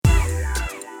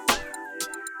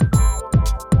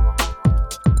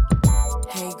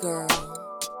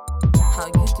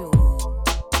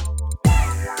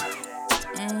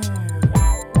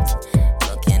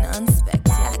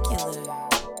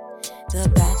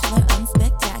Bachelor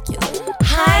Unspectacular.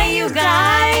 Hi, you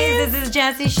guys. This is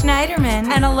Jessie Schneiderman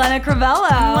and Elena Crivello.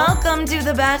 Welcome to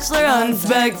The Bachelor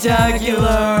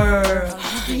Unspectacular.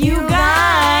 You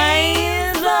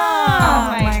guys.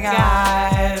 Oh my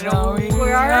God.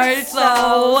 We are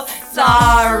so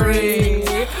sorry.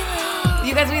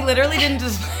 You guys, we literally didn't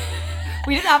just...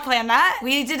 We did not plan that.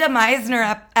 We did a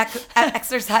Meisner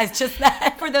exercise just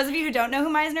then. For those of you who don't know who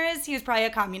Meisner is, he was probably a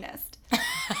communist.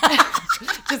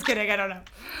 Just kidding, I don't know.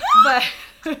 But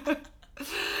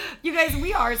you guys,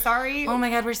 we are sorry. Oh my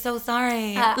God, we're so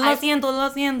sorry. Lo siento.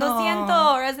 Lo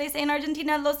siento, or as they say in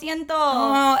Argentina, lo siento.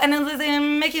 Oh, and as they say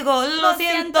in Mexico, lo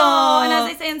siento. And as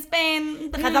they say in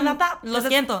Spain, lo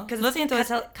siento. Because Lo siento.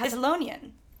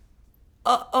 Catalonian.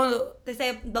 Oh, They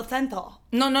say lo siento.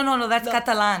 No, that's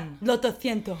Catalan. Lo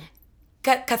siento.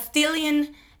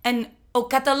 Castilian and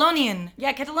Catalonian.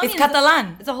 Yeah, Catalonian. It's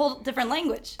Catalan. It's a whole different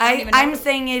language. I'm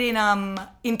saying it in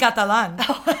Catalan.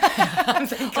 I'm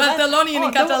saying Catalonian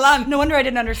in Catalan. No wonder I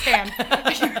didn't understand.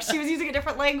 She was using a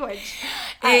different language.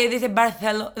 Dice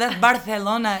Barcelona. That's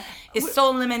Barcelona. Es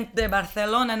solamente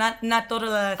Barcelona, not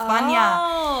toda España.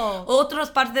 Oh. Otras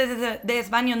partes de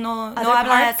España no Other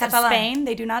habla parts catalán. of Spain,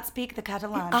 they do not speak the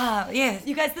Catalan. Yes.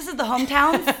 You guys, this is the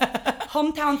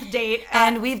hometowns date.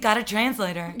 And we've got a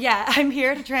translator. Yeah, I'm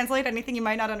here to translate anything you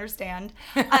might not understand.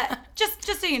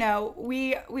 Just so you know,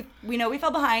 we know we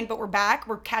fell behind, but we're back.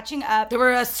 We're catching up. There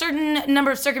were a certain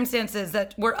number of circumstances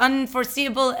that were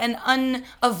unforeseeable and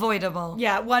unavoidable.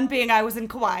 Yeah, one being I was in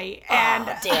Kauai. And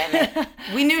damn it.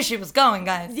 We knew she was going,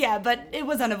 guys. Yeah, but it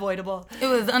was unavoidable. It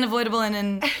was unavoidable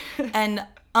and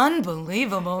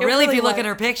unbelievable. It Really, if you look was. at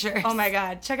her pictures. Oh my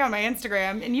God, check out my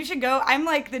Instagram. And you should go. I'm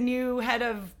like the new head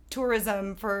of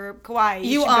tourism for Kauai.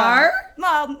 You should are? Go.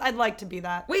 Well, I'd like to be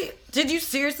that. Wait, did you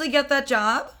seriously get that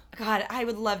job? God, I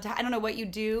would love to. I don't know what you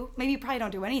do. Maybe you probably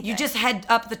don't do anything. You just head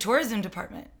up the tourism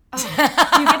department.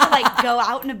 Oh, you get to like go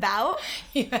out and about?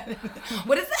 Yeah.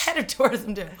 What does the head of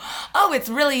tourism do? Oh, it's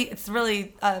really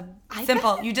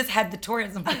simple. You just head the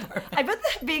tourism department. I bet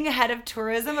that being a head of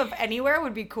tourism of anywhere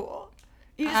would be cool.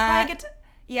 You just probably get to,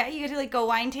 you get to like go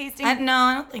wine tasting. No,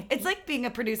 I don't think. It's like being a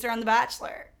producer on The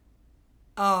Bachelor.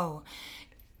 Oh.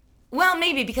 Well,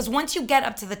 maybe, because once you get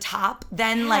up to the top,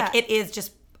 then like it is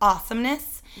just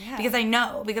awesomeness. Yeah.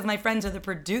 Because my friends are the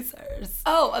producers.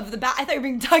 Oh, of the I thought you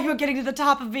were talking about getting to the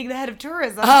top of being the head of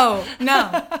tourism. Oh,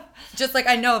 no. Just like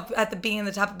I know at the being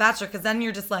the top of Bachelor, because then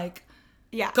you're just like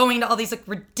going to all these like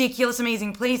ridiculous,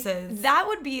 amazing places. That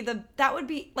would be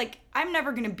like, I'm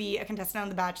never going to be a contestant on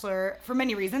The Bachelor for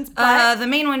many reasons, but the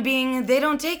main one being they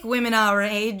don't take women our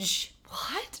age.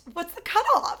 What? What's the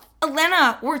cutoff?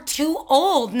 Elena, we're too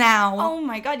old now. Oh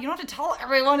my God, you don't have to tell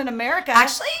everyone in America.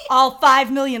 Actually? All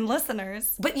 5 million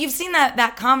listeners. But you've seen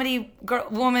that comedy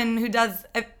woman who does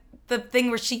the thing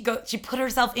where she put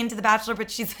herself into The Bachelor, but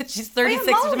she's 36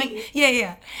 or something.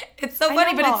 Yeah. It's so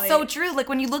funny, but it's so true. Like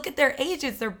when you look at their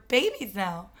ages, they're babies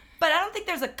now. But I don't think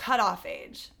there's a cutoff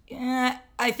age. Yeah,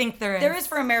 I think there is. There is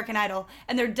for American Idol,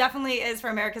 and there definitely is for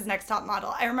America's Next Top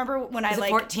Model. I remember when Is it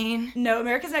 14? No,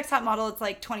 America's Next Top Model, it's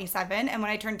like 27, and when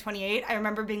I turned 28, I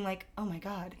remember being like, oh my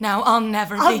God. Now I'll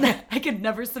never be. I could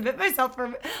never submit myself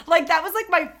for, like, that was like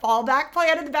my fallback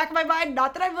plan in the back of my mind.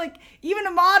 Not that I'm like even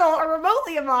a model or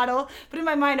remotely a model, but in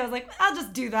my mind I was like, I'll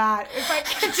just do that if I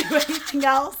can't do anything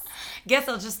else. Guess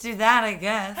I'll just do that, I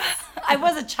guess. I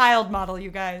was a child model, you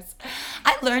guys.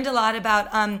 I learned a lot about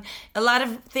a lot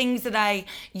of things that I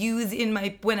use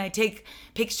when I take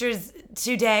pictures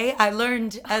today. I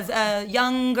learned as a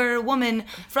younger woman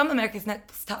from America's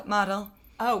Next Top Model.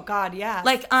 Oh God, yeah.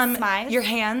 Like Smize? your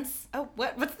hands. Oh,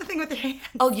 what's the thing with your hands?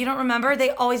 Oh, you don't remember?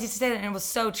 They always used to say that, and it was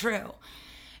so true.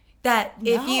 That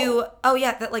if you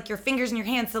that like your fingers and your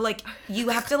hands, so like you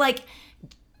have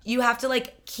to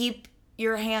keep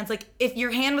your hands, like if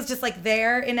your hand was just like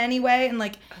there in any way, and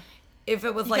like if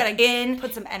it was you like gotta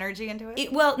put some energy into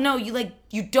it. Well, no,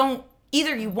 you don't,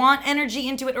 either you want energy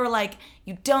into it or like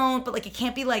you don't, but like it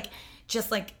can't be like just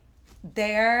like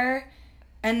there,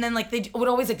 and then like they would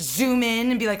always like zoom in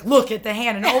and be like, look at the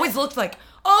hand, and it always looked like,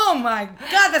 oh my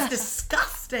God, that's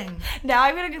disgusting. Now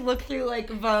I'm gonna look through like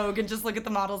Vogue and just look at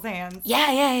the model's hands.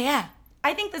 Yeah.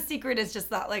 I think the secret is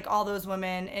just that like all those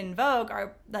women in Vogue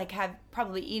are like have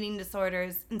probably eating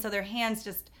disorders, and so their hands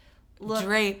just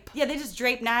drape. Yeah, they just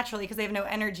drape naturally because they have no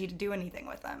energy to do anything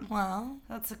with them. Well,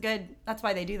 that's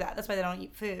why they do that. That's why they don't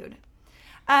eat food.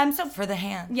 So for the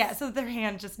hands. Yeah, so their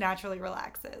hand just naturally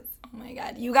relaxes. Oh my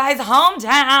God, you guys,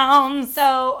 hometowns.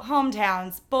 So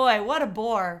hometowns, boy, what a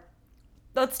bore.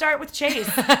 let's start with Chase.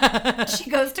 She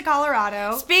goes to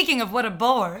Colorado. Speaking of what a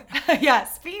bore. Yeah,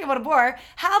 speaking of what a bore,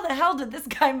 how the hell did this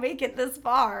guy make it this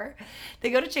far? They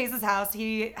go to Chase's house.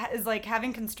 He is like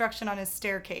having construction on his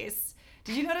staircase.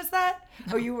 Did you notice that?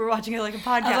 Oh, you were watching it like a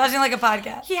podcast. I was watching like a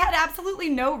podcast. He had absolutely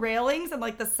no railings and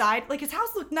like the side, like his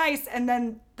house looked nice, and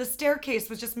then the staircase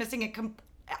was just missing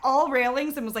all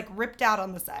railings and was like ripped out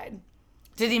on the side.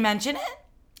 Did he mention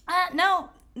it? No,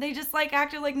 they just like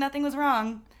acted like nothing was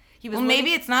wrong. He was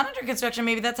Maybe it's not under construction.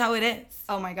 Maybe that's how it is.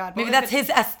 Oh my God. Maybe that's his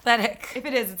aesthetic. If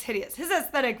it is, it's hideous. His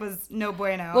aesthetic was no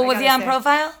bueno. Well, was he on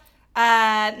profile?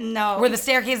 No. Were the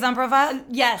staircases on profile?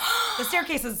 Yes. The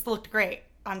staircases looked great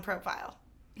on profile.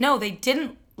 No, they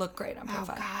didn't look great on Oh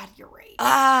profile. God, you're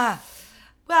right.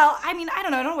 Well, I mean, I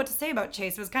don't know what to say about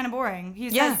Chase. It was kind of boring. He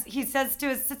sits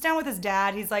down with his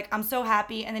dad. He's like, I'm so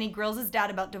happy. And then he grills his dad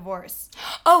about divorce.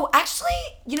 Oh, actually,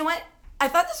 you know what? I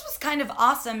thought this was kind of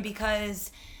awesome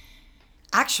because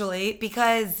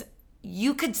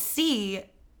you could see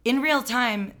in real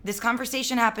time this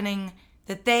conversation happening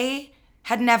that they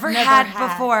had never had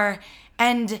before.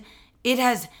 And it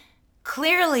has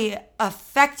clearly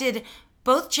affected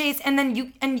both Chase and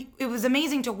it was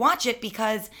amazing to watch it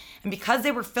because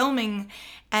they were filming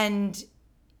and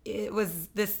it was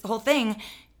this whole thing,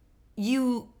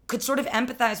 you could sort of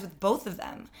empathize with both of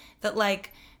them. That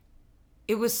like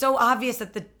it was so obvious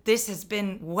that this has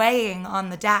been weighing on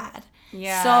the dad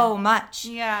so much.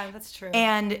 Yeah, that's true.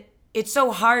 And it's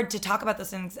so hard to talk about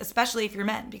those things, especially if you're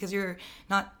men, because you're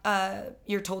not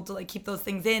you're told to like keep those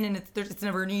things in, and it's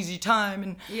never an easy time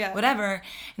and whatever.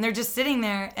 And they're just sitting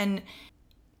there, and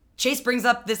Chase brings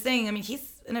up this thing. I mean,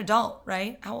 he's an adult,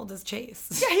 right? How old is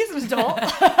Chase? Yeah, he's an adult.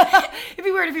 It'd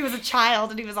be weird if he was a child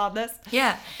and he was on this.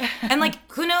 Yeah, and like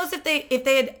who knows if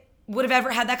they would have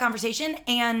ever had that conversation,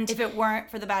 and if it weren't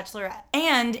for The Bachelorette,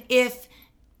 and if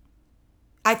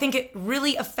I think it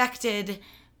really affected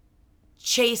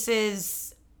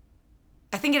Chase's,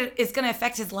 I think it's going to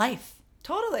affect his life.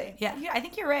 Totally. Yeah. I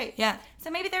think you're right. Yeah. So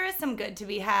maybe there is some good to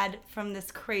be had from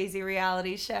this crazy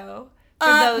reality show.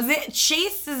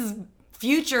 Chase's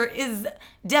future is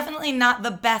definitely not the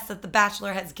best that The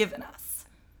Bachelor has given us.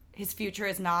 His future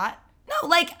is not? No,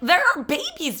 like there are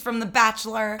babies from The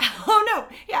Bachelor. Oh no.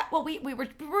 Yeah. Well, we're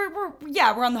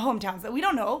on the hometowns. We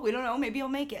don't know. Maybe he'll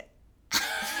make it.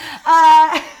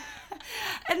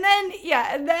 And then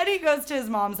he goes to his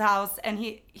mom's house and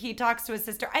he talks to his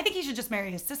sister. I think he should just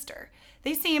marry his sister.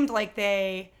 They seemed like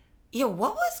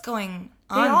what was going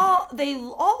on? They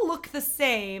all look the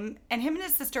same, and him and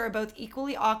his sister are both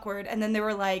equally awkward. And then they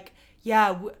were like,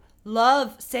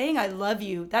 saying I love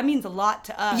you, that means a lot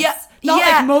to us. Yeah. Not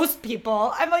like most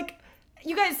people. I'm like,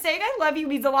 you guys, saying I love you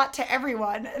means a lot to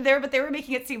everyone. But they were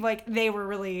making it seem like they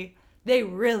really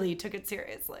took it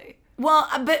seriously. Well,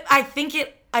 but I think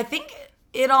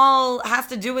it all has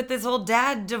to do with this whole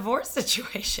dad divorce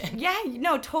situation. Yeah,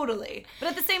 no, totally. But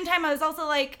at the same time, I was also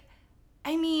like,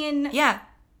 I mean,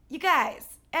 you guys,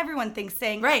 everyone thinks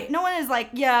saying, right. No one is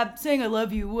like, saying I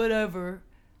love you, whatever.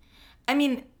 I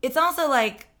mean, it's also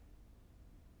like,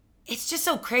 it's just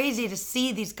so crazy to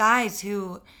see these guys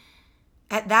who,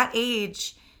 at that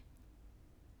age,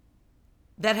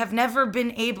 that have never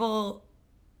been able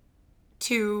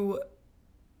to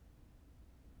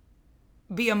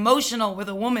be emotional with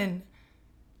a woman,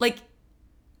 like,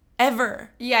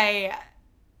 ever. Yeah.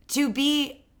 To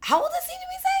be, how old is he, do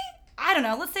we say? I don't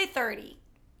know, let's say 30.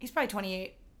 He's probably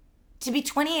 28. To be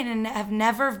 28 and have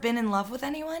never been in love with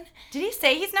anyone? Did he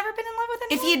say he's never been in love with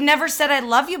anyone? If he had never said I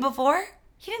love you before?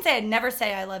 He didn't say I'd never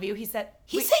say I love you. He said...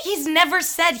 He's never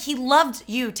said he loved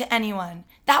you to anyone.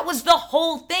 That was the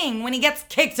whole thing when he gets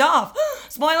kicked off.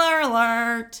 Spoiler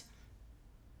alert.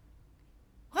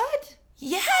 What?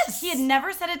 Yes. He had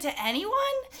never said it to anyone?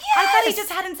 Yes. I thought he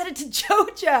just hadn't said it to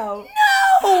Jojo.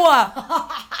 No.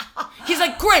 He's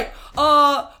like, great.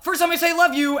 First time I say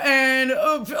love you, and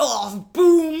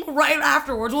boom, right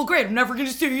afterwards. Well, great. I'm never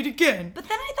gonna say it again. But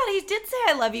then I thought he did say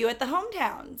I love you at the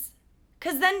hometowns.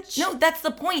 Cause then no, that's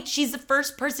the point. She's the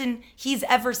first person has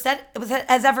ever said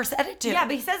it to. Yeah,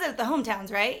 but he says it at the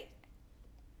hometowns, right?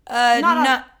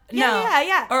 No.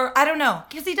 Yeah. Or I don't know.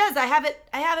 Because he does. I have it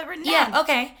written down. Yeah,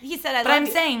 okay. He said I love you. But I'm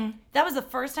saying that was the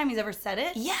first time he's ever said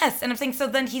it? Yes, and I'm saying so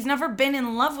then he's never been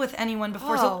in love with anyone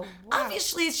before. So wow.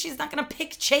 Obviously she's not gonna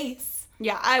pick Chase.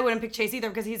 Yeah, I wouldn't pick Chase either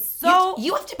because he's so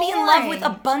You have to be in love with a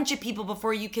bunch of people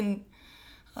before you can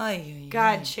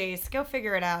God, Chase, go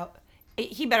figure it out.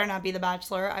 He better not be the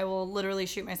Bachelor. I will literally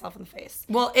shoot myself in the face.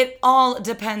 Well, it all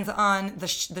depends on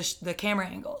the camera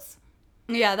angles.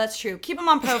 Yeah, that's true. Keep him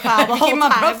on profile the whole Keep him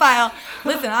time. on profile.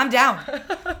 Listen, I'm down.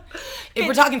 If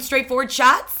we're talking straightforward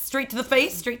shots, straight to the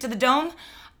face, straight to the dome,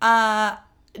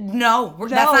 No,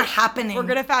 that's not happening. We're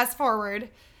gonna fast forward.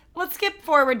 Let's skip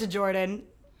forward to Jordan.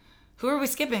 Who are we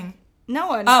skipping? No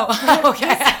one. Oh,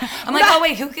 okay. I'm like, oh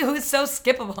wait, who is so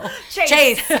skippable?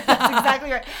 Chase. That's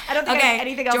exactly right. I don't think I have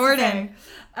anything else Jordan.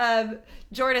 to say.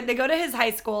 Jordan, they go to his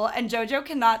high school, and JoJo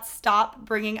cannot stop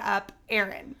bringing up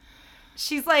Aaron.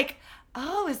 She's like,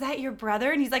 oh, is that your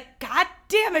brother? And he's like, God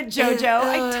damn it, JoJo.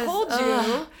 I told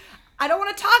you. I don't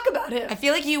want to talk about him. I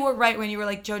feel like you were right when you were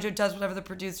like, JoJo does whatever the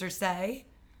producers say.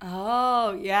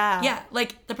 Oh, yeah. Yeah,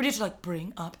 like the producer like,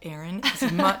 bring up Aaron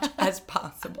as much as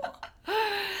possible.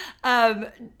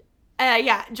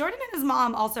 Yeah, Jordan and his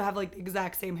mom also have like the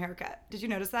exact same haircut. Did you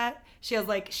notice that? She has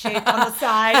like shaved on the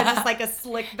side and just like a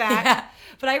slick back. Yeah.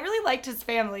 But I really liked his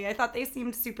family. I thought they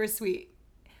seemed super sweet.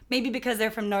 Maybe because they're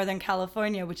from Northern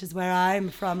California, which is where I'm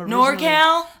from originally.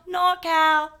 NorCal.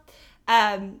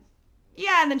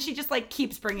 Yeah, and then she just like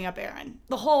keeps bringing up Aaron.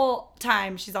 The whole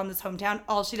time she's on this hometown,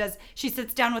 all she does, she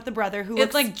sits down with the brother who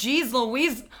It's like, geez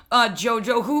Louise,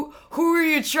 JoJo, who are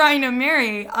you trying to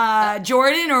marry?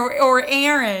 Jordan or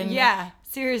Aaron? Yeah,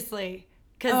 seriously.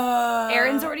 Because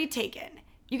Aaron's already taken.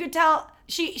 You could tell,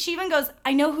 she even goes,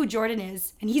 I know who Jordan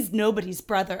is, and he's nobody's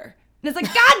brother. And it's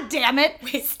like, God damn it,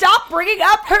 stop bringing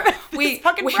up his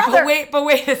fucking brother. But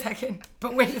wait a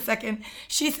second.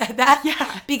 She said that?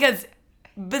 Yeah. Because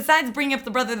besides bringing up the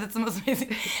brother, that's the most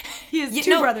amazing. He has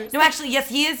two brothers. No, actually, yes,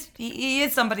 he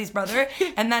is somebody's brother,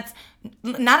 and that's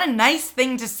not a nice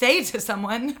thing to say to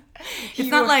someone. It's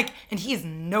not like, and he is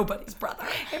nobody's brother.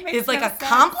 It's like a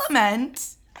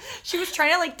compliment. She was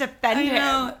trying to like defend him. I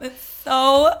know, it's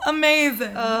so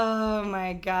amazing. Oh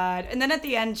my God. And then at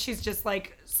the end, she's just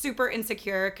like super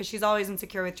insecure because she's always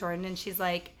insecure with Jordan, and she's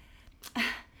like,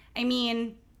 I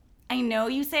mean, I know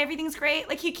you say everything's great.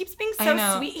 Like, he keeps being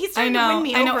so sweet. He's trying to win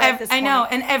me over at this point. I know,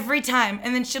 and every time.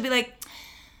 And then she'll be like,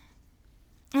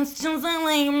 it's just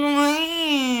like,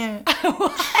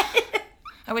 what?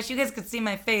 I wish you guys could see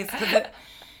my face, because it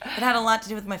had a lot to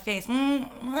do with my face.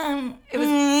 It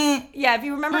was, yeah, if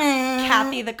you remember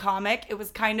Kathy the Comic, it was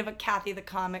kind of a Kathy the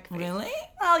Comic face. Really?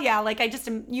 Well, yeah, like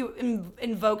you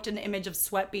invoked an image of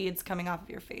sweat beads coming off of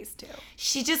your face, too.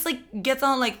 She just, like, gets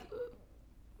all, like,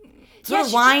 sort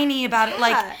of whiny about it,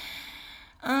 like,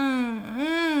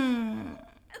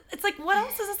 It's like, what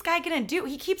else is this guy gonna do?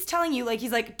 He keeps telling you, like,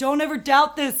 he's like, don't ever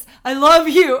doubt this. I love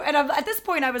you. And at this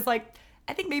point, I was like,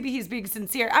 I think maybe he's being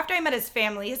sincere. After I met his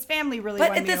family really won me over.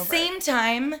 But at the same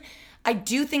time, I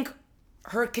do think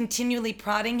her continually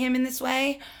prodding him in this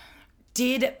way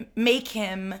did make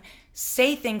him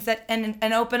say things that and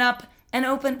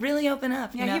really open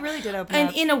up. Yeah, you know? he really did open up.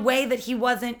 And in a way that he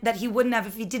wouldn't have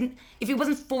if he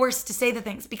wasn't forced to say the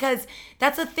things. Because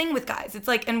that's the thing with guys. It's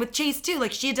like, and with Chase too,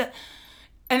 like she had to,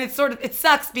 and it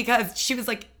sucks because she was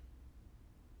like,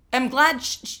 I'm glad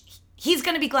he's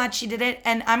going to be glad she did it,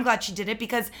 and I'm glad she did it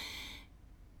because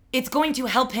it's going to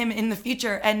help him in the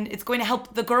future, and it's going to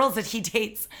help the girls that he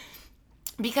dates.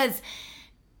 Because,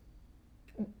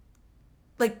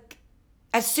 like,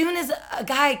 as soon as a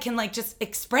guy can, like, just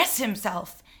express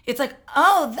himself, it's like,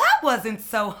 oh, that wasn't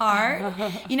so hard.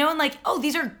 You know, and like, oh,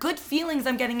 these are good feelings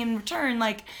I'm getting in return.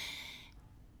 Like,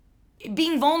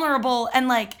 being vulnerable and,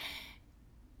 like,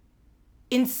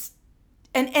 and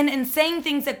saying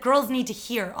things that girls need to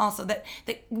hear also, that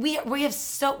we're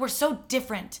so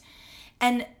different.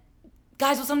 And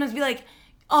guys will sometimes be like,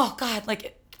 oh God, like,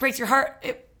 it breaks your heart.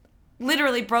 It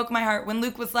literally broke my heart when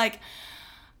Luke was like,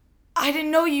 I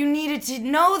didn't know you needed to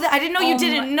know that. I didn't know you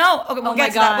didn't know. Okay, we'll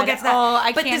get to that. We'll get to that. Oh,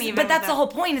 I can't even. But that's the whole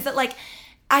point, is that, like,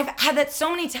 I've had that so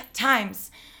many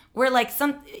times where, like,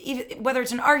 whether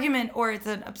it's an argument or it's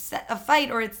a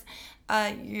fight or it's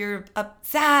you're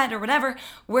sad or whatever,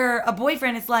 where a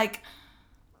boyfriend is like,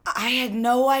 I had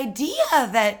no idea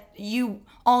that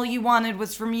all you wanted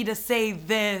was for me to say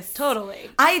this. Totally.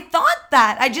 I thought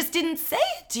that. I just didn't say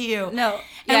it to you. No.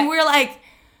 And we're like,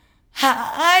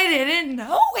 I didn't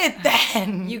know it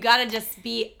then. You gotta just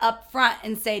be upfront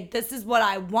and say, this is what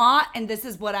I want and this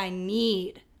is what I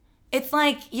need. It's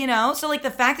like, you know, so like the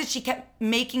fact that she kept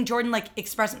making Jordan like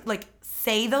express, like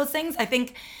say those things, I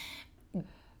think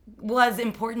was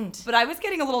important. But I was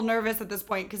getting a little nervous at this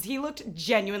point because he looked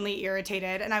genuinely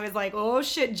irritated, and I was like, oh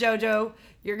shit, JoJo,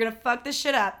 you're gonna fuck this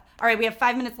shit up. All right, we have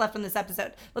 5 minutes left on this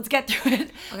episode. Let's get through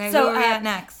it. Okay, so where are we at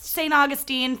next? St.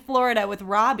 Augustine, Florida with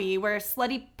Robbie, where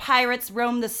slutty pirates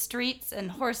roam the streets and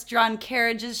horse-drawn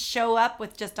carriages show up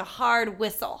with just a hard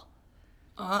whistle.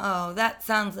 Uh-oh, that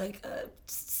sounds like a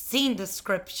scene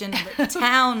description of a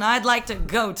town I'd like to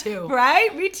go to.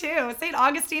 Right? Me too. St.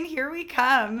 Augustine, here we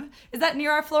come. Is that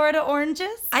near our Florida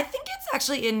oranges? I think it's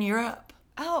actually in Europe.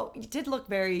 Oh, you did look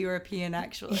very European,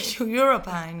 actually.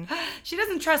 European. She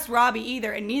doesn't trust Robbie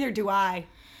either, and neither do I.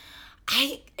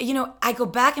 I go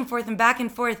back and forth,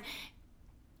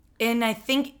 and I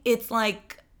think it's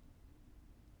like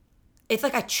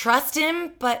I trust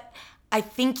him, but I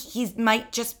think he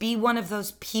might just be one of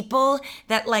those people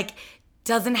that like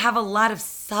doesn't have a lot of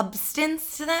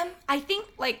substance to them. I think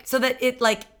like so that it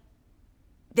like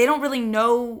they don't really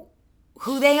know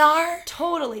who they are.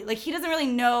 Totally. Like he doesn't really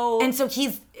know. And so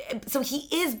he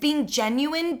is being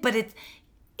genuine, but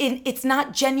it's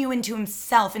not genuine to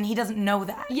himself, and he doesn't know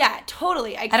that. Yeah,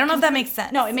 totally. I don't know if that makes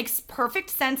sense. No, it makes perfect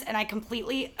sense, and I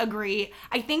completely agree.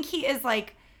 I think he is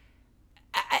like,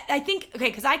 I think, okay,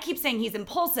 because I keep saying he's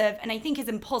impulsive, and I think his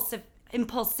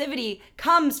impulsivity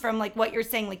comes from like what you're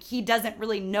saying, like he doesn't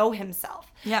really know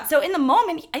himself. Yeah. So in the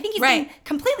moment, I think he's being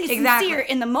completely Exactly. sincere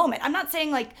in the moment. I'm not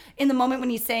saying like in the moment when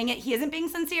he's saying it, he isn't being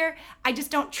sincere. I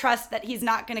just don't trust that he's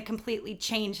not going to completely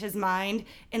change his mind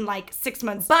in like 6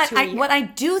 months to a year. What I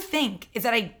do think is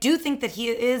that I do think that he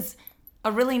is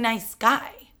a really nice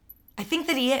guy. I think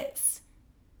that he is.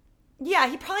 Yeah,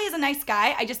 he probably is a nice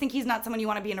guy. I just think he's not someone you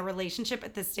want to be in a relationship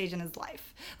at this stage in his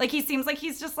life. Like he seems like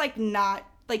he's just like not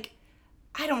like,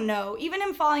 I don't know. Even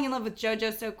him falling in love with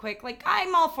Jojo so quick, like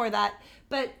I'm all for that.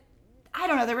 But I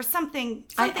don't know. There was something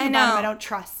about him I don't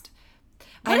trust.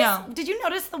 I know. Did you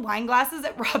notice the wine glasses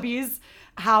at Robbie's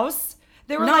house?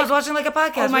 They were No, I was watching like a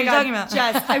podcast. Oh my what are you God, talking about?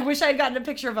 Jess, I wish I had gotten a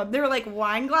picture of them. They were like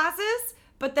wine glasses,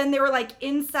 but then they were like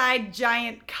inside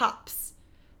giant cups.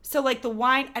 So like the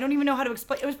wine, I don't even know how to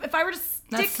explain. It was, if I were to stick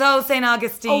That's so St.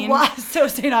 Augustine. so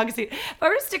St. Augustine. If I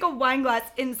were to stick a wine glass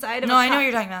inside of No, a I know cup, what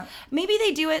you're talking about. maybe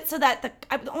they do it so that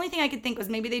the only thing I could think was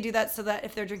maybe they do that so that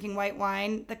if they're drinking white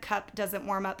wine, the cup doesn't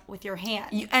warm up with your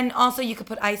hand. And also you could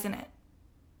put ice in it.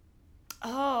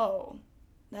 Oh,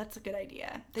 that's a good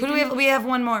idea. Who do we have? We have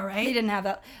one more, They right? didn't have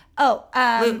that. Oh,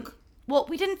 Luke. Well,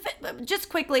 we didn't just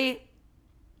quickly.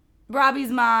 Robbie's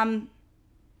mom.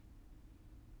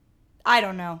 I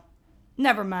don't know.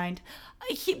 Never mind.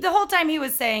 The whole time he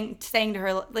was saying to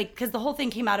her, like, because the whole thing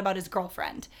came out about his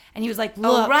girlfriend, and he was like,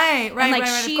 "Look," right, and like of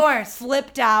she course.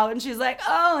 flipped out, and she's like,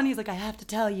 "Oh," and he's like, "I have to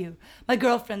tell you, my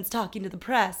girlfriend's talking to the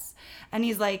press," and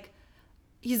he's like,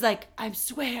 "I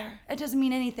swear, it doesn't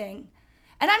mean anything."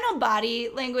 And I'm no body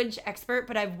language expert,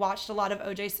 but I've watched a lot of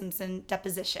O.J. Simpson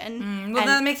deposition. Well,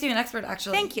 that makes you an expert,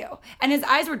 actually. Thank you. And his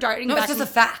eyes were darting back. No, it's just a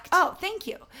fact. Oh, thank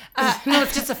you. No,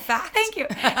 it's just a fact. Thank you.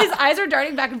 His eyes were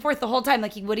darting back and forth the whole time.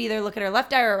 Like he would either look at her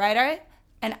left eye or right eye.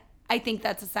 And I think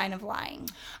that's a sign of lying.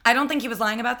 I don't think he was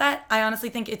lying about that. I honestly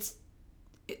think it's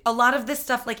a lot of this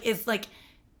stuff like is like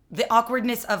the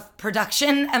awkwardness of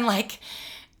production and like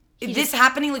this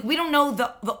happening. Like we don't know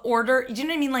the order. You know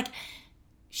what I mean? Like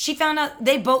she found out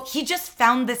he just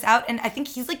found this out. And I think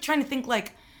he's like trying to think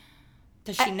like,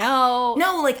 does she know?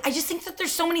 No, like I just think that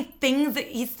there's so many things that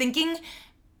he's thinking.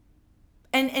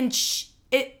 And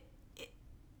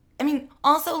I mean,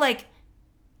 also like,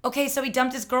 okay, so he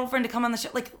dumped his girlfriend to come on the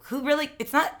show. Like, who really?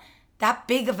 It's not that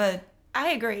big of a.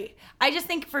 I agree. I just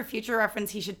think for future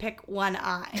reference, he should pick one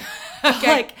eye.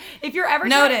 Okay. Like, if you're ever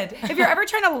Noted. if you're ever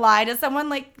trying to lie to someone,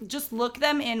 like, just look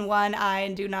them in one eye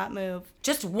and do not move.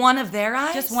 Just one of their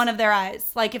eyes? Just one of their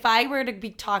eyes. Like, if I were to be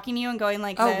talking to you and going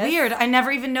like this. Oh, weird. I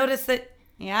never even noticed that.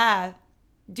 Yeah.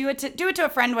 Do it to a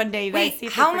friend one day, you guys. See Wait,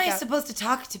 if how they am I freak out. supposed to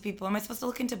talk to people? Am I supposed to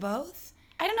look into both?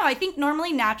 I don't know. I think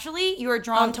normally, naturally, you are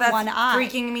drawn to that's one eye.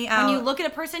 freaking me out. When you look at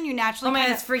a person, you naturally Oh my God,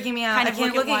 kind it's freaking me out. Kind I of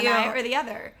can't look look at at one you. eye or the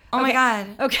other. Oh my God.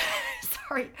 Okay.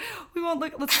 Sorry. We won't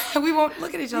look. We won't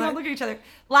look at each We other. won't look at each other.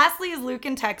 Lastly is Luke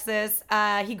in Texas.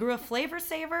 He grew a flavor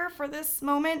saver for this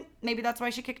moment. Maybe that's why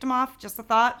she kicked him off. Just a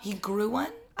thought. He grew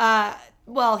one?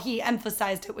 Well, he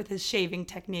emphasized it with his shaving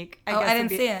technique. I didn't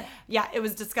see it. Yeah, it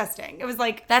was disgusting. It was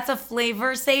like, That's a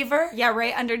flavor saver? yeah,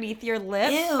 right underneath your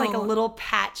lip. Ew. Like a little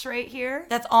patch right here.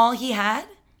 That's all he had?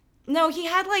 No, he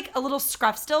had like a little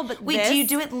scruff still, but Wait, do you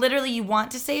do it literally? You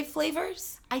want to save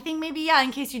flavors? I think maybe, yeah,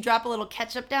 in case you drop a little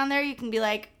ketchup down there, you can be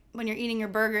like, when you're eating your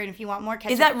burger, and if you want more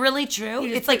ketchup. Is that really true? You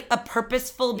just It's like a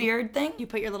purposeful beard thing? you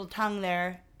put your little tongue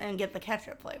there and get the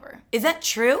ketchup flavor. Is that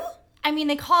true? I mean,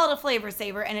 they call it a flavor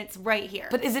saver, and it's right here.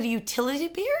 But is it a utility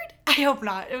beard? I hope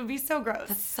not. It would be so gross.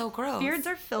 That's so gross. Beards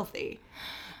are filthy.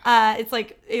 It's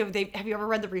like, have you ever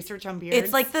read the research on beards?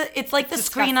 It's like the screen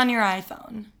disgusting. on your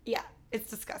iPhone. Yeah, it's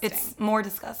disgusting. It's more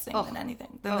disgusting than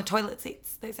anything. Than the toilet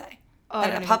seats, they say. I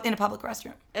in don't a public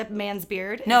restroom. a man's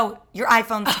beard. No, your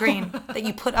iPhone screen that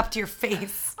you put up to your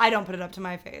face. I don't put it up to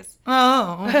my face.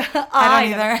 Oh. I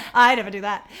don't either. I never do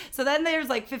that. So then there's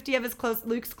like 50 of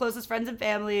Luke's closest friends and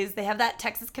families. They have that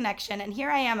Texas connection. And here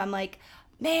I am. I'm like,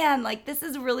 man, like this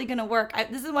is really gonna work.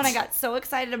 This is when I got so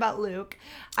excited about Luke.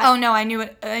 Oh no, I knew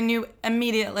it. I knew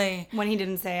immediately. When he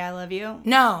didn't say I love you.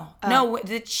 No,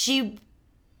 that she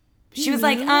was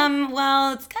like,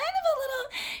 well, it's kind of a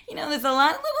little, there's a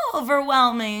little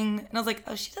overwhelming. And I was like,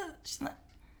 oh, she's not.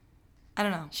 I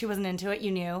don't know. She wasn't into it.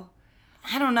 You knew.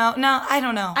 I don't know. No, I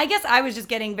don't know. I guess I was just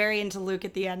getting very into Luke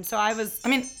at the end, so I was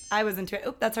into it.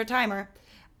 Oop, that's our timer.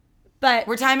 But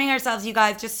we're timing ourselves, you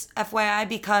guys, just FYI,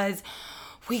 because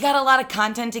we got a lot of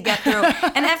content to get through.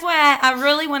 And FYI, I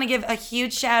really want to give a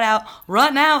huge shout out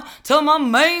right now to my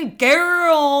main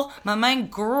girl,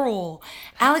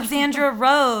 Alexandra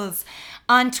Rose.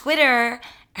 On Twitter,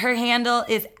 her handle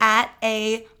is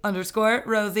 @A_Rosie_N.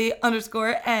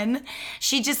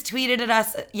 She just tweeted at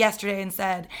us yesterday and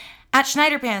said, at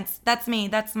Schneiderpants, that's me,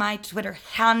 that's my Twitter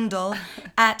handle,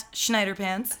 at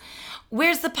Schneiderpants.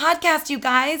 Where's the podcast, you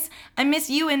guys? I miss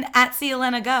you and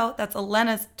 @CElenaGo. That's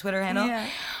Elena's Twitter handle. Yeah.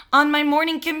 On my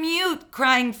morning commute,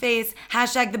 crying face,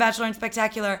 #The Bachelor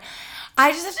Spectacular.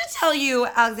 I just have to tell you,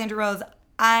 Alexandra Rose,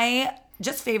 I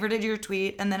just favorited your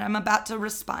tweet, and then I'm about to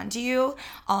respond to you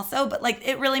also, but like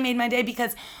it really made my day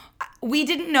because we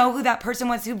didn't know who that person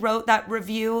was who wrote that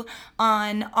review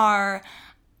on our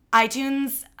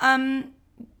iTunes,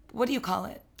 what do you call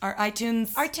it? Our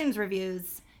iTunes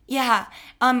reviews. Yeah.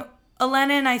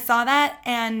 Elena and I saw that,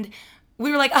 and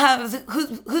we were like,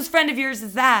 whose friend of yours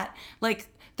is that? Like,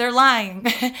 they're lying.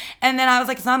 And then I was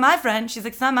like, it's not my friend. She's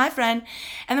like, it's not my friend.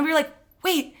 And then we were like,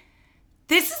 wait,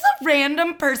 this is a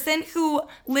random person who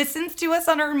listens to us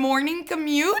on our morning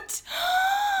commute?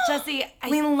 Jesse,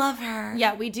 we love her.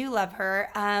 Yeah, we do love her.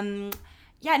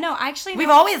 Yeah, no, actually, we've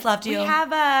always loved you. We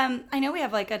have, I know we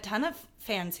have like a ton of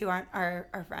fans who aren't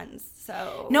our friends,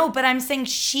 so. No, but I'm saying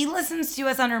she listens to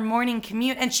us on her morning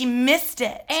commute, and she missed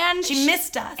it. And she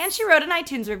missed us. And she wrote an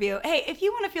iTunes review. Hey, if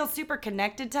you want to feel super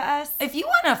connected to us. If you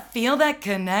want to feel that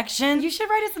connection. You should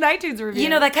write us an iTunes review. You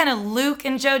know, that kind of Luke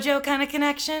and Jojo kind of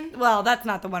connection? Well, that's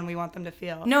not the one we want them to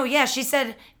feel. No, yeah, she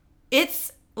said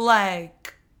it's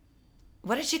like,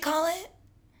 what did she call it?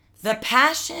 The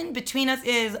passion between us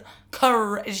is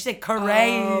did you say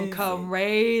crazy? Oh,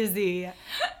 crazy. Yeah.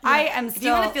 I am still. If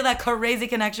you want to feel that crazy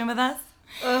connection with us,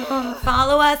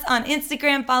 follow us on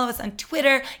Instagram, follow us on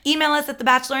Twitter, email us at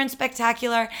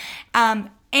thebachelorandspectacular, and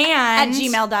at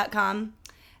gmail.com.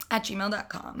 At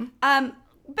gmail.com.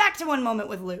 Back to one moment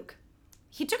with Luke.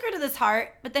 He took her to this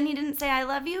heart, but then he didn't say I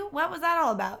love you. What was that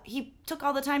all about? He took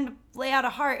all the time to lay out a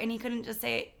heart, and he couldn't just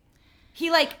say it.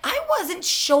 I wasn't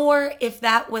sure if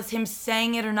that was him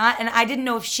saying it or not, and I didn't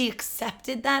know if she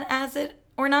accepted that as it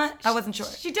or not. I wasn't sure.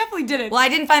 She definitely didn't. Well, I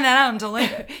didn't find that out until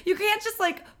later. You can't just,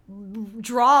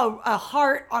 draw a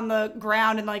heart on the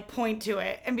ground and, point to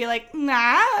it and be like,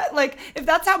 nah. If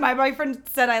that's how my boyfriend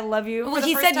said I love you. Well,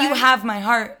 he said, you have my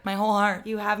heart, my whole heart.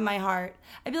 You have my heart.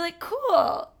 I'd be like,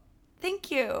 cool.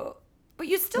 Thank you. But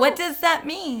you still. What does that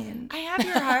mean? I have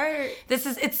your heart.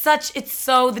 It's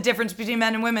so the difference between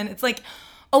men and women. It's like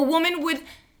a woman would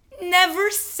never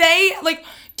say,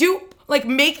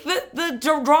 make the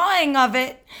drawing of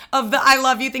it, of the I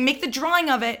love you thing, make the drawing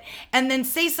of it, and then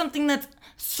say something that's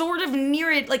sort of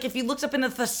near it. Like if you looked up in the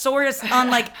thesaurus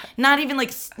on not even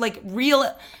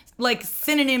real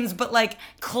synonyms, but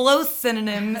close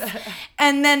synonyms,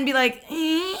 and then be like,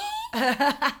 Can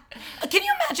you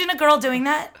imagine a girl doing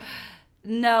that?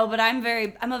 No, but I'm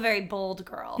a very bold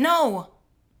girl. No,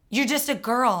 you're just a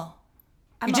girl.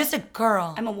 You're just a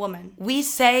girl. I'm a woman. We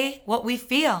say what we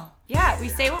feel. Yeah, we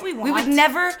say what we want. We would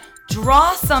never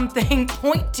draw something,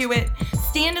 point to it,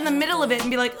 stand in the middle of it, and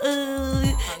be like,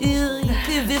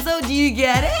 is this so? Do you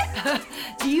get it?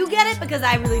 Do you get it? Because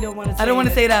I really don't want to say it. I don't want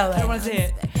to say it out loud. I don't want to say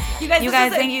it. You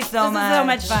guys, thank you so much.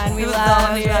 This was so much fun. We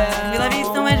love you. We love you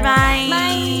so much. Bye.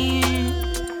 Bye.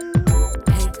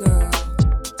 Hey girl,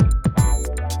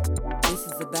 this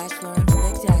is the Bachelor